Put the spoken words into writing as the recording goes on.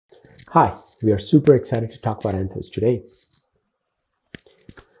Hi, we are super excited to talk about Anthos today.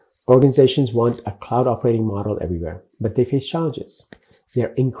 Organizations want a cloud operating model everywhere, but they face challenges. They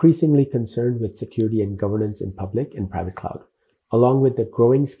are increasingly concerned with security and governance in public and private cloud, along with the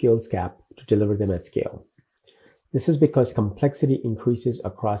growing skills gap to deliver them at scale. This is because complexity increases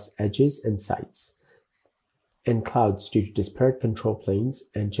across edges and sites and clouds due to disparate control planes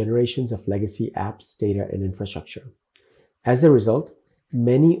and generations of legacy apps, data, and infrastructure. As a result,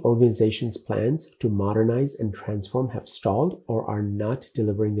 many organizations' plans to modernize and transform have stalled or are not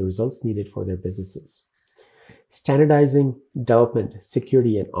delivering the results needed for their businesses. Standardizing development,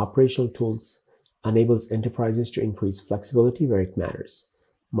 security, and operational tools enables enterprises to increase flexibility where it matters,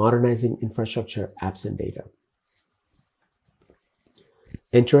 modernizing infrastructure, apps, and data.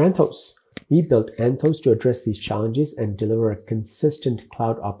 Enter Anthos. We built Anthos to address these challenges and deliver a consistent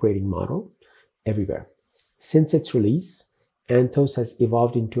cloud operating model everywhere. Since its release, Anthos has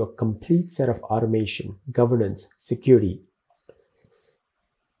evolved into a complete set of automation, governance, security,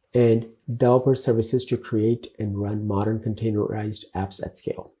 and developer services to create and run modern containerized apps at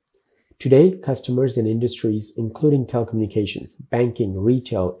scale. Today, customers in industries including telecommunications, banking,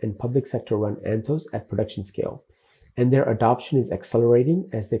 retail, and public sector run Anthos at production scale, and their adoption is accelerating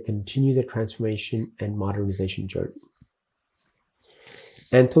as they continue their transformation and modernization journey.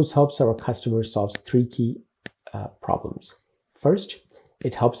 Anthos helps our customers solve three key problems. First,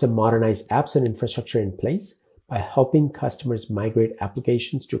 it helps them modernize apps and infrastructure in place by helping customers migrate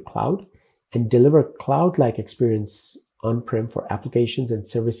applications to cloud and deliver cloud-like experience on-prem for applications and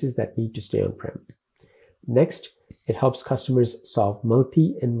services that need to stay on-prem. Next, it helps customers solve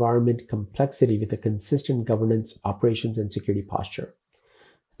multi-environment complexity with a consistent governance, operations, and security posture.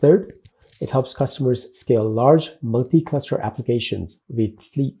 Third, it helps customers scale large multi-cluster applications with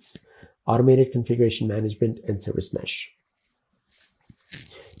fleets, automated configuration management, and service mesh.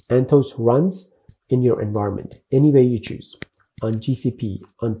 Anthos runs in your environment any way you choose, on GCP,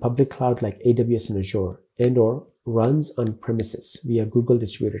 on public cloud like AWS and Azure, and/or runs on premises via Google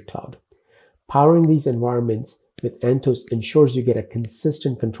Distributed Cloud. Powering these environments with Anthos ensures you get a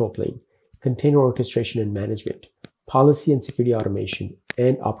consistent control plane, container orchestration and management, policy and security automation,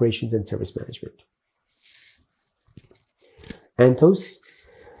 and operations and service management. Anthos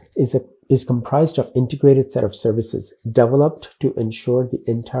is comprised of integrated set of services developed to ensure the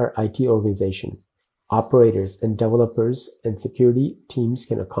entire IT organization, operators and developers and security teams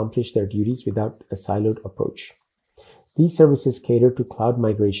can accomplish their duties without a siloed approach. These services cater to cloud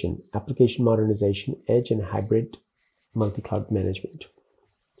migration, application modernization, edge and hybrid multi-cloud management.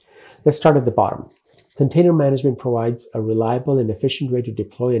 Let's start at the bottom. Container management provides a reliable and efficient way to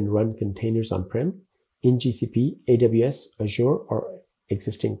deploy and run containers on-prem in GCP, AWS, Azure, or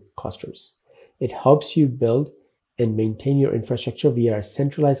existing clusters. It helps you build and maintain your infrastructure via a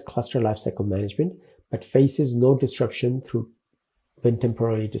centralized cluster lifecycle management, but faces no disruption when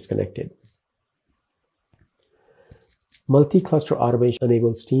temporarily disconnected. Multi-cluster automation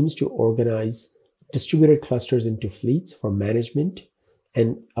enables teams to organize distributed clusters into fleets for management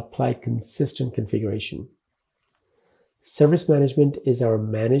and apply consistent configuration. Service management is our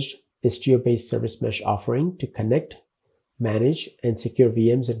managed Istio-based service mesh offering to connect, manage, and secure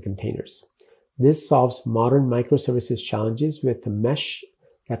VMs and containers. This solves modern microservices challenges with a mesh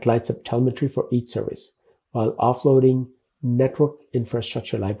that lights up telemetry for each service, while offloading network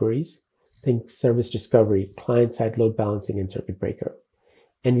infrastructure libraries, think service discovery, client-side load balancing, and circuit breaker.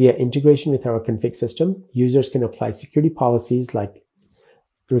 And via integration with our config system, users can apply security policies like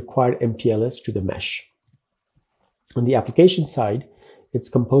required MTLS to the mesh. On the application side, it's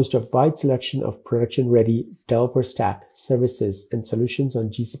composed of a wide selection of production-ready developer stack services and solutions on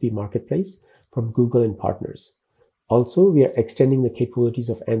GCP Marketplace from Google and partners. Also, we are extending the capabilities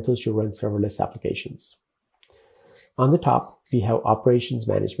of Anthos to run serverless applications. On the top, we have operations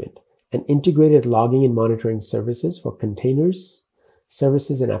management, an integrated logging and monitoring services for containers,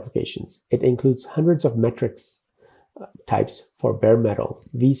 services, and applications. It includes hundreds of metrics types for bare metal,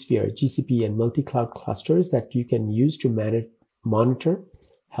 vSphere, GCP, and multi-cloud clusters that you can use to monitor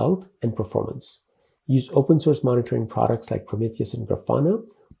health and performance. Use open source monitoring products like Prometheus and Grafana,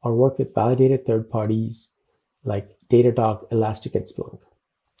 or work with validated third parties like Datadog, Elastic, and Splunk.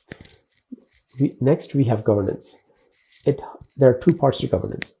 Next, we have governance. There are two parts to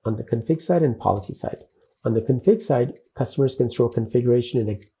governance, on the config side and policy side. On the config side, customers can store configuration in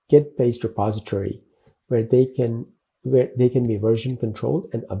a Git-based repository where they can be version controlled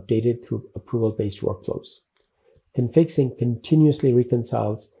and updated through approval-based workflows. Config sync continuously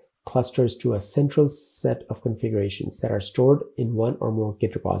reconciles clusters to a central set of configurations that are stored in one or more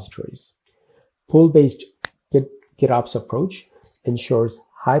Git repositories. Pull-based GitOps approach ensures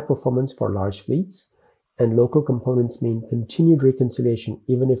high performance for large fleets, and local components mean continued reconciliation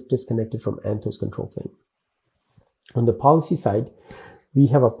even if disconnected from Anthos control plane. On the policy side, we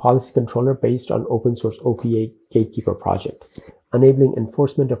have a policy controller based on open source OPA Gatekeeper project, enabling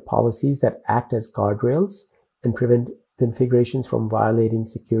enforcement of policies that act as guardrails and prevent configurations from violating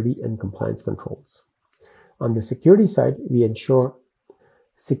security and compliance controls. On the security side, we ensure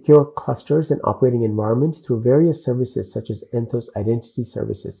secure clusters and operating environment through various services such as Anthos Identity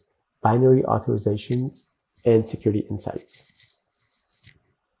Services, binary authorizations, and security insights.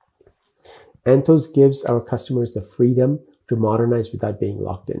 Anthos gives our customers the freedom to modernize without being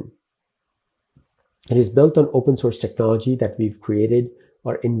locked in. It is built on open source technology that we've created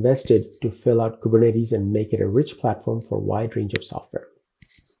or invested to fill out Kubernetes and make it a rich platform for a wide range of software.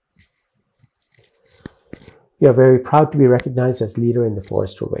 We are very proud to be recognized as leader in the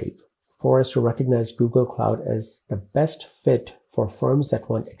Forrester Wave. Forrester recognized Google Cloud as the best fit for firms that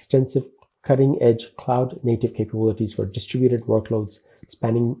want extensive cutting-edge cloud-native capabilities for distributed workloads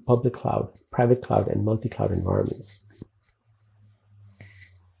spanning public cloud, private cloud, and multi-cloud environments.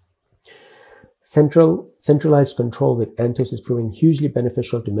 Centralized control with Anthos is proving hugely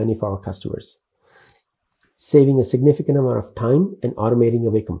beneficial to many of our customers, saving a significant amount of time and automating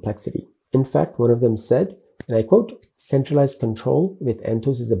away complexity. In fact, one of them said, and I quote, "Centralized control with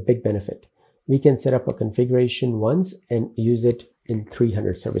Anthos is a big benefit. We can set up a configuration once and use it in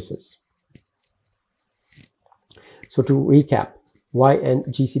 300 services." So to recap, why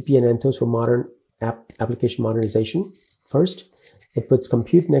GCP and Anthos for modern application modernization? First, it puts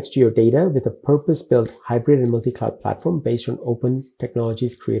compute next to your data with a purpose-built hybrid and multi-cloud platform based on open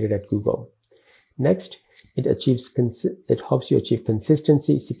technologies created at Google. Next, it helps you achieve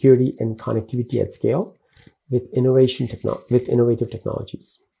consistency, security, and connectivity at scale with innovative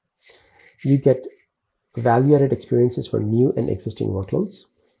technologies. You get value-added experiences for new and existing workloads.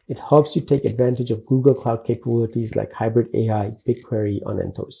 It helps you take advantage of Google Cloud capabilities like hybrid AI, BigQuery on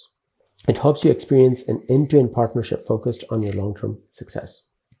Anthos. It helps you experience an end-to-end partnership focused on your long-term success.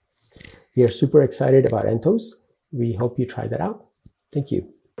 We are super excited about Anthos. We hope you try that out. Thank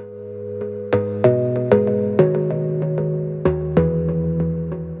you.